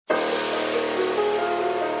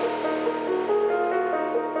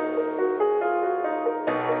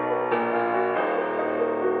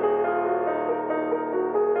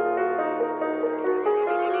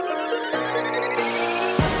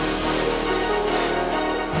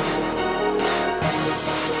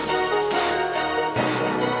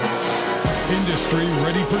Stream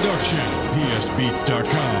Ready Production.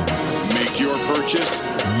 PSBeats.com. Make your purchase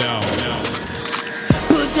now.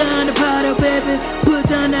 Put down the powder, baby. Put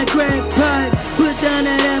down that crack pipe. Put down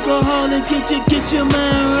that alcohol and get your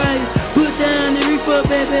mind right. Put down the reefer,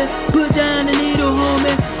 baby. Put down the needle,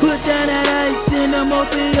 homie. Put down that ice in the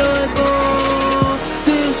opioid bowl.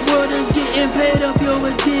 This world is getting paid off your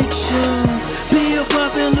addictions. Pill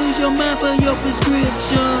pop and lose your mind for your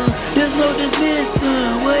prescription. There's no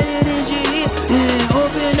dismissing what it is you hear. And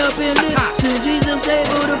open up and listen. Jesus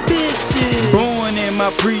able to fix it. Born in my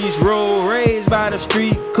priest role, raised by the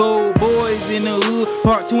street code. Boys in the hood,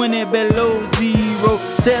 part 20 below zero.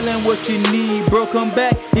 Selling what you need, bro, come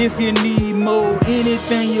back if you need more.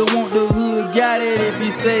 Anything you want, the hood got it if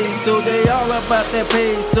you say so. They all about that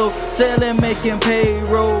peso, selling, making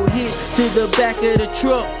payroll. Hitch to the back of the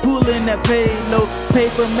truck, pulling that payload.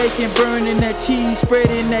 Paper making, burning that cheese,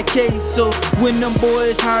 spreading that queso. When them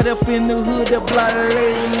boys hide up in the hood, the block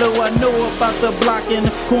lay low. I know about the block and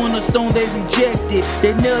the cornerstone they rejected.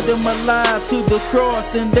 They nailed him alive to the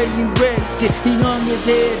cross and they erected. He hung his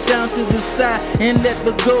head down to the side and let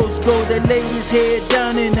the ghost go. They laid his head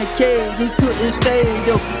down in the cave. He couldn't stay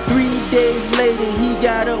though. 3 days later he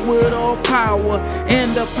got up with all power,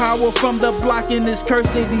 and the power from the block and his curse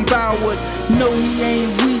they devoured. No, he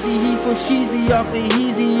ain't Weezy, he for Sheezy off the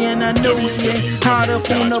Heezy, and I know he ain't hot up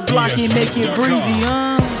on the block, he make it breezy.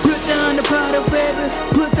 Put down the powder, baby.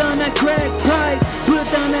 Put down that crack pipe. Put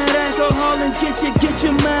down that alcohol and get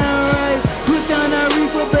your mind right. Put down that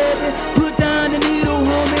reefer, baby. Put down the needle,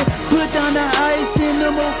 homie. Put down that ice in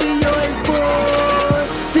them opioids, boy.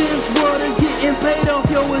 This world is getting paid off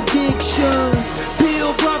your addictions.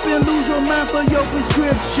 Pill pop and lose your mind for your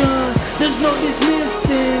prescription. There's no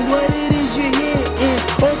dismissing what it is you're hitting.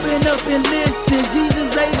 Open up and listen.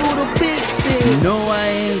 Jesus able to fix it. No, I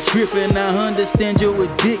ain't tripping, I understand your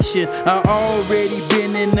addiction. I already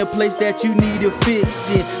been in the place that you need to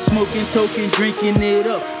fix it. Smoking, token, drinking it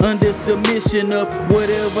up under submission of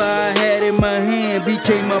whatever I had in my hand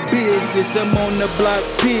became my business. I'm on the block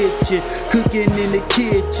pitching, cooking in the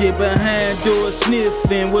kitchen, behind doors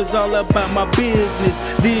sniffing, was all about my business.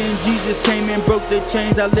 Then Jesus came and broke the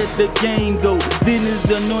chains, I let the game go. Then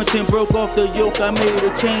his anointing broke off the yoke, I made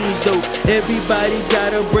a change though. Everybody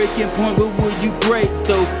got a breaking point, but will you break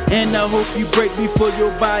though? And I hope you break before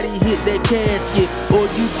your body hit that casket, or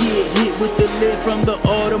you get hit with the lead from the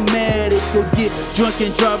automatic, or get drunk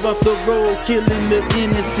and drive off the road killing the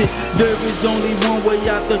innocent. There is only one way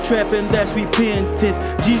out the trap, and that's repentance.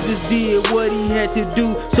 Jesus did what he had to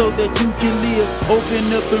do so that you can live. Open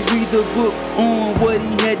up and read the book on what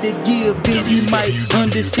he had to give, then you might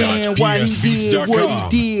understand why he did what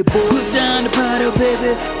he did, boy. Put down the powder,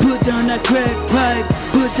 baby. Put down that crack pipe.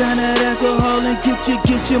 Put down that alcohol and get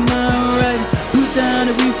your mind right. Put down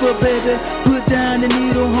the reefer, baby. Put down the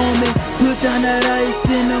needle, homie. Put down that ice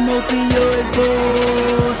in them opioids,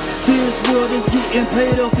 boy. This world is getting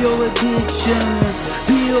paid off your addictions.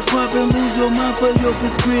 Pill pop and lose your mind for your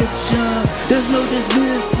prescription. There's no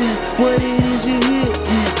dismissing what it is you're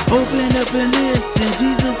hitting. Open up and listen.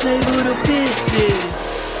 Jesus able to fix it.